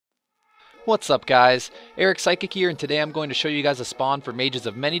What's up guys, Eric Psykik here, and today I'm going to show you guys a spawn for mages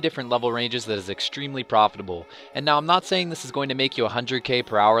of many different level ranges that is extremely profitable. And now I'm not saying this is going to make you 100k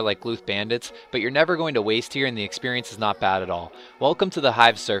per hour like Glude bandits, but you're never going to waste here and the experience is not bad at all. Welcome to the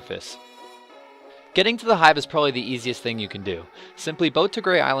Hive Surface. Getting to the Hive is probably the easiest thing you can do. Simply boat to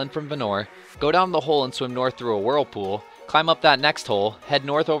Grey Island from Venor, go down the hole and swim north through a whirlpool, climb up that next hole, head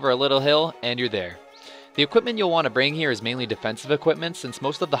north over a little hill, and you're there. The equipment you'll want to bring here is mainly defensive equipment, since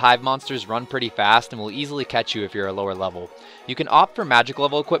most of the Hive monsters run pretty fast and will easily catch you if you're a lower level. You can opt for magic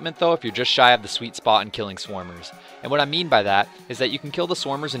level equipment though if you're just shy of the sweet spot in killing swarmers. And what I mean by that is that you can kill the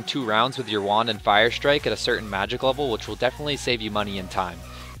swarmers in 2 rounds with your wand and fire strike at a certain magic level, which will definitely save you money and time.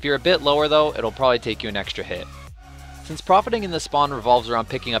 If you're a bit lower though, it'll probably take you an extra hit. Since profiting in this spawn revolves around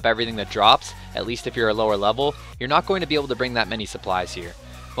picking up everything that drops, at least if you're a lower level, you're not going to be able to bring that many supplies here.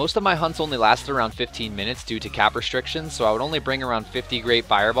 Most of my hunts only lasted around 15 minutes due to cap restrictions, so I would only bring around 50 great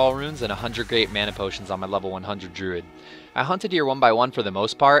fireball runes and 100 great mana potions on my level 100 druid. I hunted here one by one for the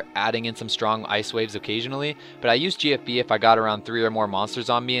most part, adding in some strong ice waves occasionally, but I used GFB if I got around 3 or more monsters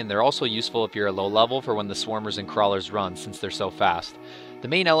on me, and they're also useful if you're a low level for when the swarmers and crawlers run, since they're so fast. The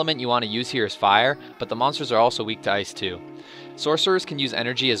main element you want to use here is fire, but the monsters are also weak to ice too. Sorcerers can use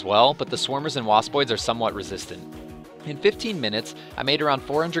energy as well, but the swarmers and waspoids are somewhat resistant. In 15 minutes, I made around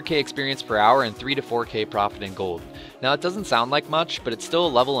 400k experience per hour and 3 to 4k profit in gold. Now it doesn't sound like much, but it's still a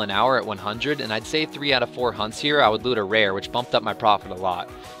level an hour at 100, and I'd say 3 out of 4 hunts here I would loot a rare, which bumped up my profit a lot.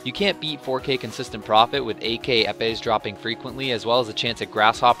 You can't beat 4k consistent profit with AK epes dropping frequently, as well as a chance at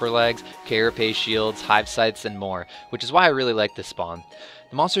grasshopper legs, carapace shields, hive sights, and more, which is why I really like this spawn.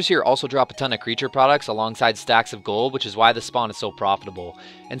 The monsters here also drop a ton of creature products alongside stacks of gold, which is why the spawn is so profitable.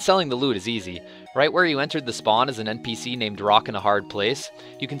 And selling the loot is easy. Right where you entered the spawn is an NPC named Rock in a Hard Place.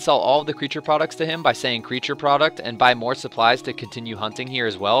 You can sell all of the creature products to him by saying creature product, and buy more supplies to continue hunting here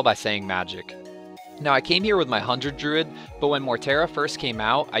as well by saying magic. Now I came here with my 100 druid, but when Mortera first came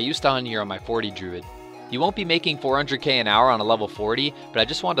out, I used to hunt here on my 40 druid. You won't be making 400k an hour on a level 40, but I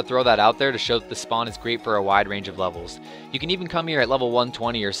just wanted to throw that out there to show that the spawn is great for a wide range of levels. You can even come here at level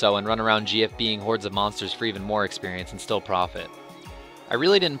 120 or so and run around GFBing hordes of monsters for even more experience and still profit. I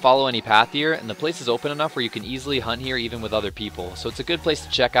really didn't follow any path here, and the place is open enough where you can easily hunt here even with other people, so it's a good place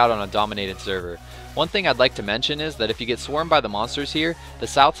to check out on a dominated server. One thing I'd like to mention is that if you get swarmed by the monsters here, the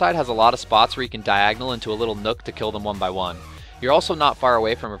south side has a lot of spots where you can diagonal into a little nook to kill them one by one. You're also not far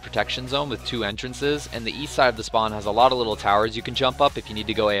away from a protection zone with 2 entrances, and the east side of the spawn has a lot of little towers you can jump up if you need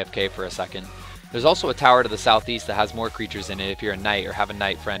to go AFK for a second. There's also a tower to the southeast that has more creatures in it if you're a knight or have a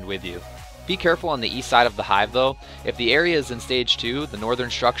knight friend with you. Be careful on the east side of the Hive though. If the area is in stage 2, the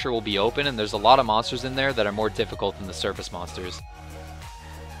northern structure will be open and there's a lot of monsters in there that are more difficult than the surface monsters.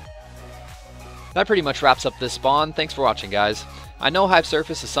 That pretty much wraps up this spawn. Thanks for watching guys. I know Hive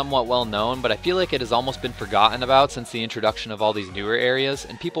Surface is somewhat well known, but I feel like it has almost been forgotten about since the introduction of all these newer areas,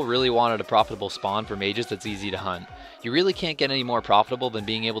 and people really wanted a profitable spawn for mages that's easy to hunt. You really can't get any more profitable than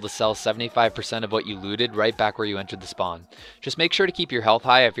being able to sell 75% of what you looted right back where you entered the spawn. Just make sure to keep your health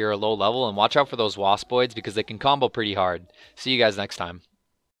high if you're a low level, and watch out for those Waspoids because they can combo pretty hard. See you guys next time.